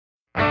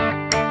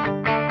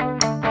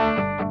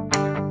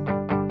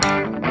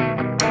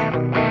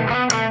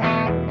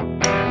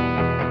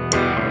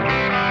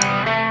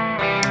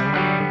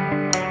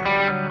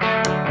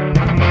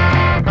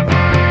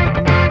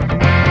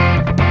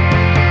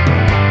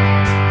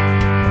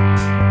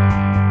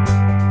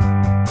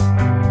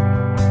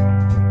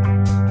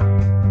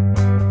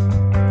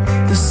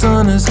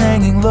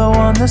hanging low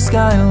on the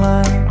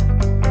skyline,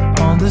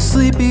 on the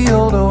sleepy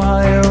old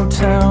Ohio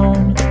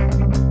town.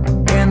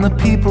 And the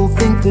people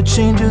think that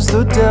change is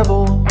the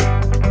devil,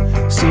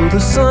 so the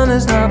sun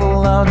is not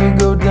allowed to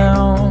go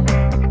down.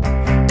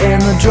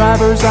 And the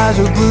driver's eyes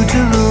are glued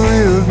to the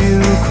rear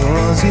view,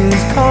 'cause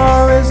his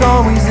car is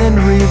always in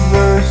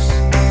reverse.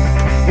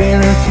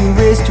 And if you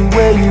race to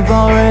where you've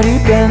already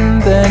been,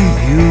 then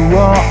you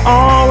are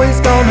always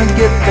gonna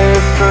get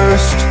there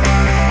first.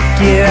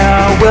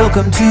 Yeah,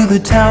 welcome to the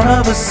town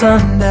of a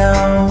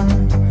sundown.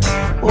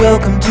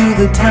 Welcome to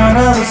the town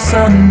of a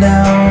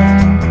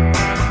sundown.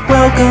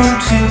 Welcome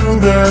to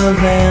the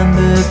land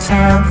that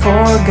time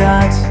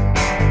forgot.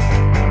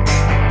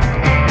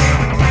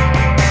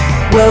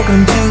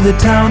 Welcome to the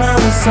town of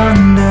a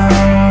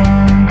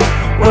sundown.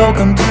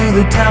 Welcome to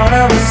the town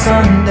of a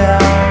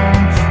sundown.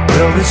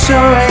 Well, it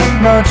sure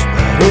ain't much,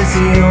 but it's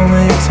the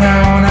only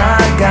town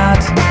I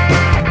got.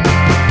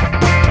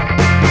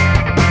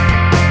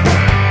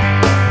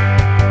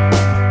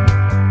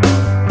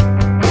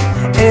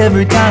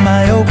 Every time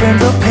I open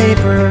the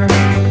paper,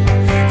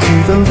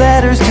 through the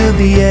letters to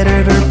the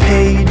editor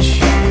page,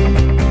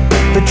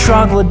 the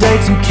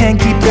troglodytes who can't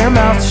keep their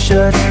mouths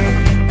shut,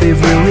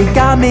 they've really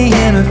got me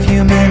in a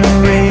human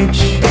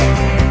rage.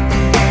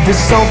 The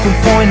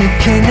self-appointed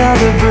king of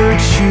the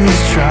virtues,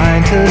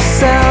 trying to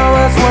sell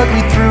us what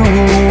we threw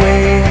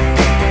away.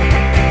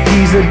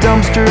 He's a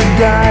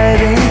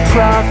dumpster-diving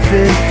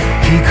prophet,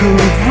 he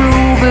could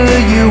rule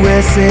the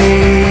USA.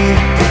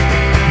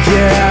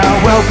 Yeah,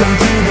 welcome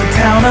to the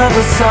town of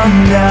a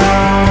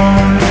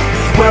sundown.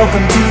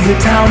 Welcome to the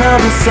town of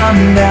a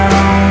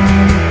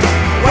sundown.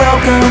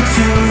 Welcome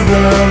to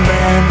the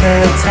land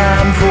that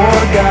time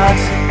forgot.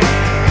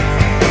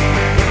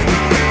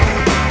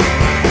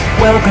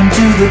 Welcome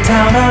to the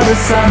town of a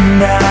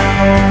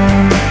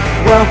sundown.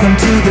 Welcome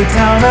to the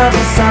town of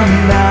a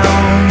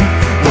sundown.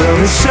 Well,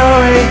 it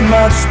sure ain't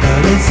much,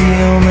 but it's the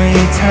only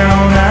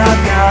town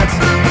I've got.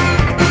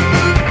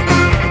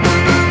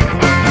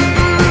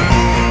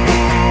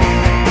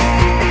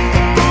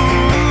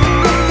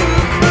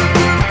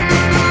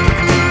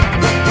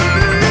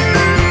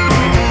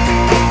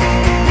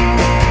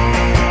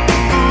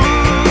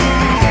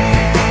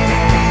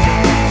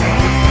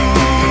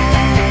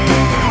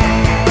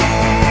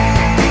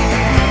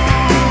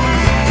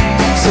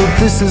 So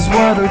this is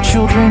what our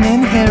children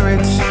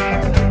inherit.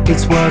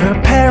 It's what our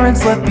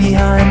parents left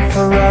behind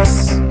for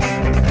us.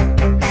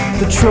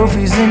 The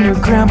trophies in your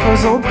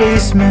grandpa's old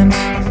basement,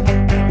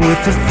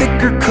 with a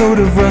thicker coat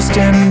of rust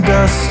and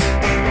dust.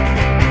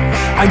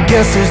 I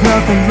guess there's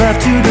nothing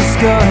left to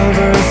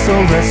discover, so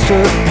let's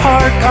just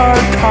park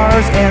our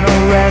cars and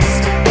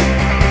rest.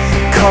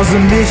 'Cause the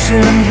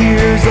mission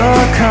here's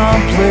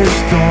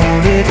accomplished.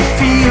 Don't it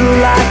feel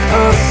like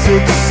a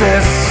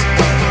success?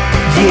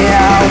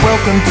 Yeah,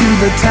 welcome to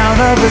the town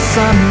of a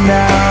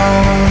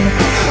sundown.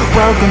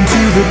 Welcome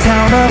to the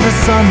town of a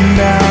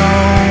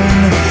sundown.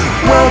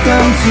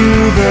 Welcome to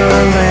the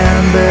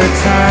land that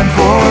time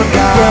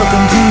forgot.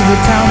 Welcome to the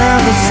town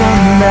of a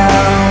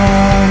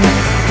sundown.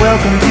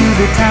 Welcome to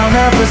the town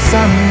of a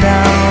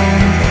sundown.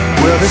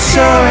 Well, it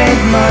sure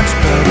ain't much,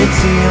 but it's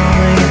the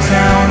only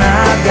town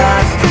I've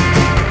got.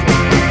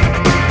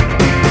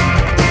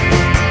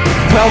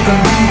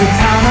 Welcome to the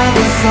town of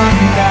a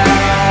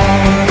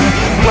sundown.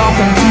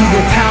 Welcome to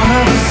the town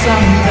of a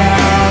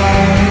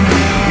sundown.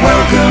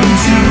 Welcome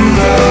to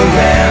the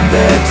land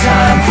that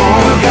time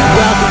forgot.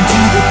 Welcome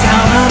to the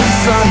town of a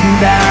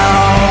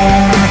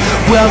sundown.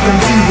 Welcome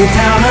to the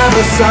town of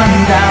a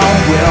sundown.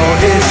 Well,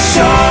 it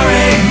sure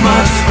ain't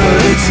much, but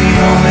it's the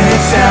only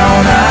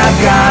town I've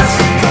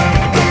got.